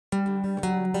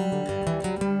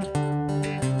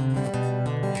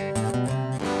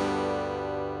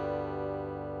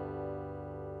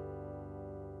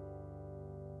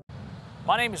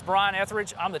My name is Brian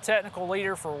Etheridge. I'm the technical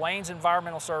leader for Wayne's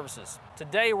Environmental Services.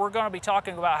 Today we're going to be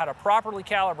talking about how to properly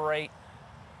calibrate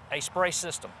a spray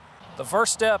system. The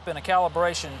first step in a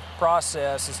calibration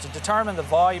process is to determine the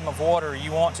volume of water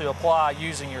you want to apply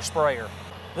using your sprayer.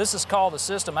 This is called the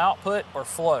system output or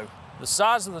flow. The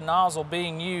size of the nozzle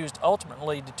being used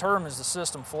ultimately determines the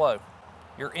system flow.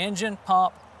 Your engine,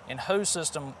 pump, and hose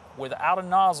system without a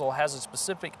nozzle has a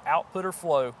specific output or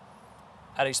flow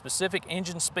at a specific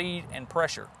engine speed and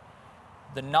pressure.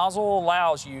 The nozzle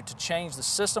allows you to change the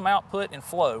system output and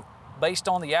flow based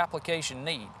on the application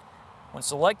need. When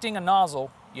selecting a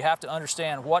nozzle, you have to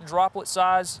understand what droplet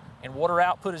size and water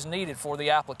output is needed for the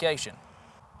application.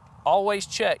 Always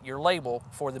check your label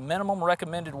for the minimum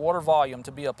recommended water volume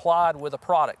to be applied with a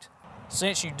product.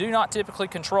 Since you do not typically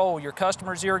control your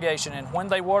customer's irrigation and when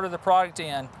they water the product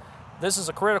in, this is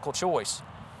a critical choice.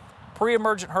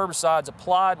 Pre-emergent herbicides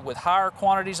applied with higher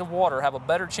quantities of water have a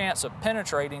better chance of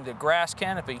penetrating the grass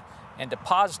canopy and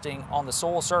depositing on the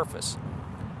soil surface.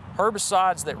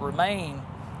 Herbicides that remain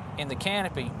in the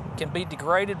canopy can be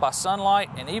degraded by sunlight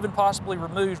and even possibly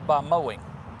removed by mowing.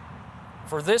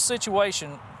 For this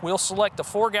situation, we'll select a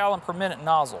 4 gallon per minute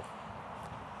nozzle.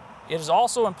 It is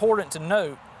also important to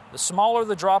note the smaller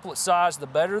the droplet size, the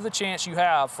better the chance you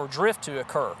have for drift to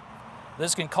occur.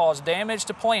 This can cause damage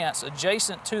to plants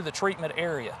adjacent to the treatment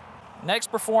area. Next,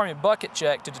 perform a bucket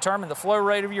check to determine the flow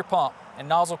rate of your pump and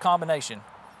nozzle combination.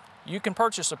 You can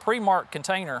purchase a pre-marked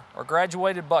container or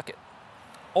graduated bucket,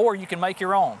 or you can make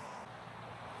your own.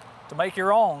 To make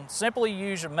your own, simply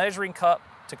use a measuring cup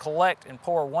to collect and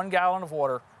pour 1 gallon of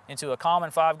water into a common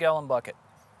 5 gallon bucket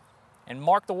and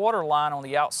mark the water line on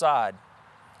the outside.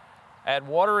 Add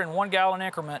water in 1 gallon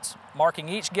increments, marking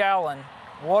each gallon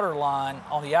water line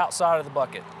on the outside of the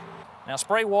bucket. Now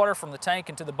spray water from the tank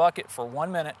into the bucket for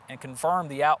 1 minute and confirm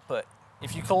the output.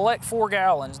 If you collect 4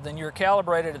 gallons, then you're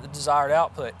calibrated at the desired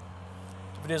output.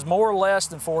 If it is more or less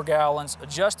than 4 gallons,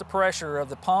 adjust the pressure of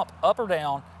the pump up or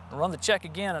down and run the check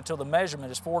again until the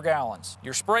measurement is 4 gallons.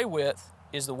 Your spray width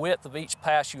is the width of each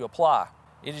pass you apply.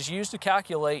 It is used to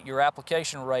calculate your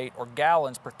application rate or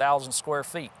gallons per 1,000 square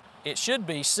feet. It should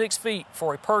be 6 feet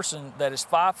for a person that is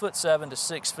 5'7" to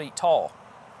 6 feet tall.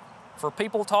 For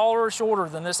people taller or shorter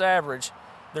than this average,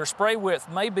 their spray width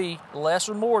may be less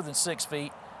or more than 6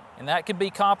 feet, and that can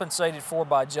be compensated for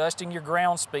by adjusting your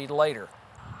ground speed later.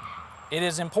 It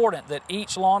is important that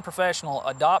each lawn professional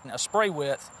adopt a spray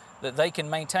width that they can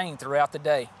maintain throughout the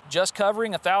day. Just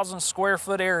covering a 1,000 square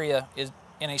foot area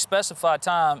in a specified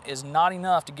time is not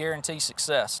enough to guarantee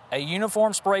success. A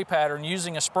uniform spray pattern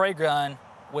using a spray gun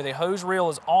with a hose reel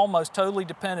is almost totally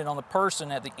dependent on the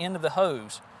person at the end of the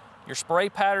hose. Your spray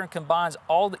pattern combines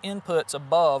all the inputs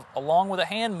above along with a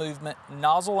hand movement,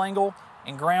 nozzle angle,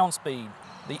 and ground speed.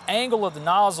 The angle of the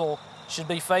nozzle should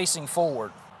be facing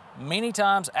forward. Many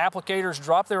times applicators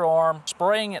drop their arm,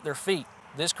 spraying at their feet.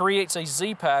 This creates a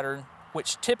Z pattern,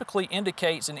 which typically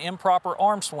indicates an improper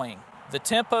arm swing. The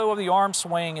tempo of the arm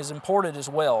swing is important as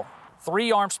well.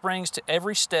 3 arm springs to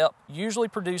every step usually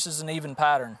produces an even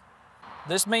pattern.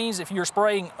 This means if you're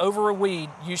spraying over a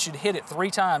weed, you should hit it 3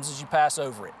 times as you pass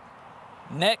over it.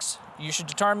 Next, you should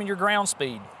determine your ground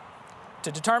speed.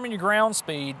 To determine your ground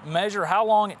speed, measure how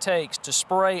long it takes to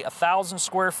spray 1,000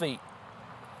 square feet.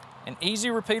 An easy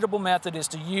repeatable method is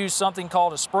to use something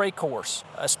called a spray course.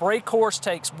 A spray course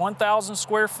takes 1,000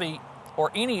 square feet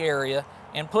or any area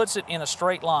and puts it in a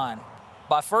straight line.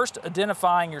 By first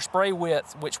identifying your spray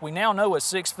width, which we now know is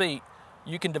 6 feet,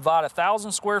 you can divide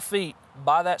 1,000 square feet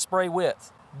by that spray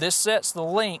width. This sets the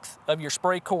length of your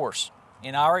spray course.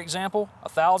 In our example,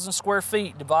 1,000 square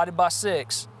feet divided by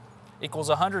 6 equals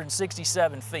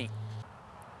 167 feet.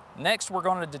 Next, we're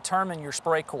going to determine your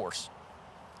spray course.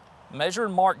 Measure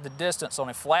and mark the distance on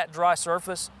a flat, dry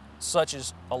surface, such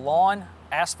as a lawn,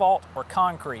 asphalt, or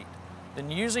concrete. Then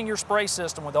using your spray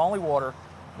system with only water,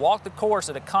 walk the course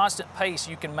at a constant pace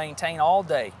you can maintain all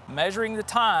day, measuring the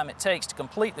time it takes to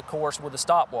complete the course with a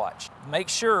stopwatch. Make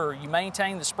sure you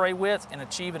maintain the spray width and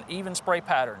achieve an even spray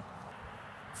pattern.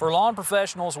 For lawn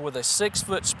professionals with a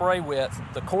 6-foot spray width,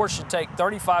 the course should take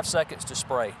 35 seconds to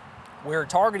spray. We are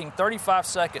targeting 35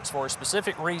 seconds for a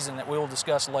specific reason that we will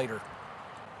discuss later.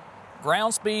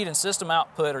 Ground speed and system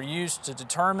output are used to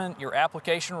determine your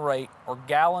application rate or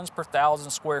gallons per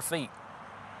 1,000 square feet.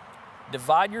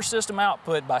 Divide your system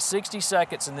output by 60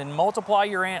 seconds and then multiply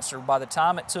your answer by the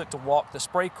time it took to walk the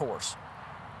spray course.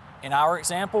 In our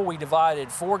example, we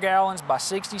divided 4 gallons by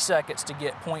 60 seconds to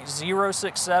get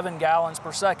 0.067 gallons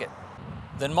per second.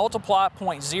 Then multiply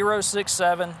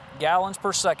 0.067 gallons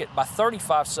per second by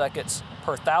 35 seconds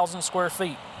per 1,000 square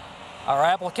feet. Our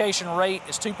application rate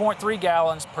is 2.3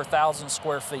 gallons per 1,000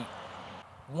 square feet.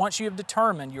 Once you have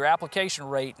determined your application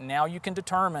rate, now you can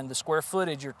determine the square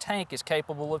footage your tank is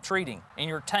capable of treating in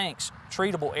your tank's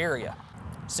treatable area.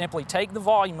 Simply take the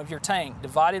volume of your tank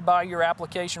divided by your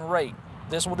application rate.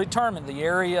 This will determine the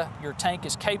area your tank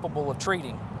is capable of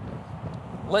treating.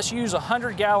 Let's use a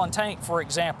 100-gallon tank for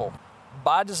example.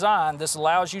 By design, this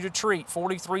allows you to treat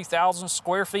 43,000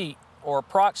 square feet or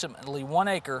approximately 1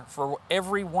 acre for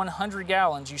every 100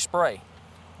 gallons you spray.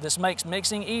 This makes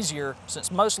mixing easier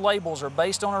since most labels are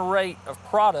based on a rate of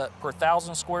product per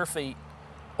 1,000 square feet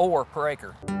or per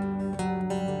acre.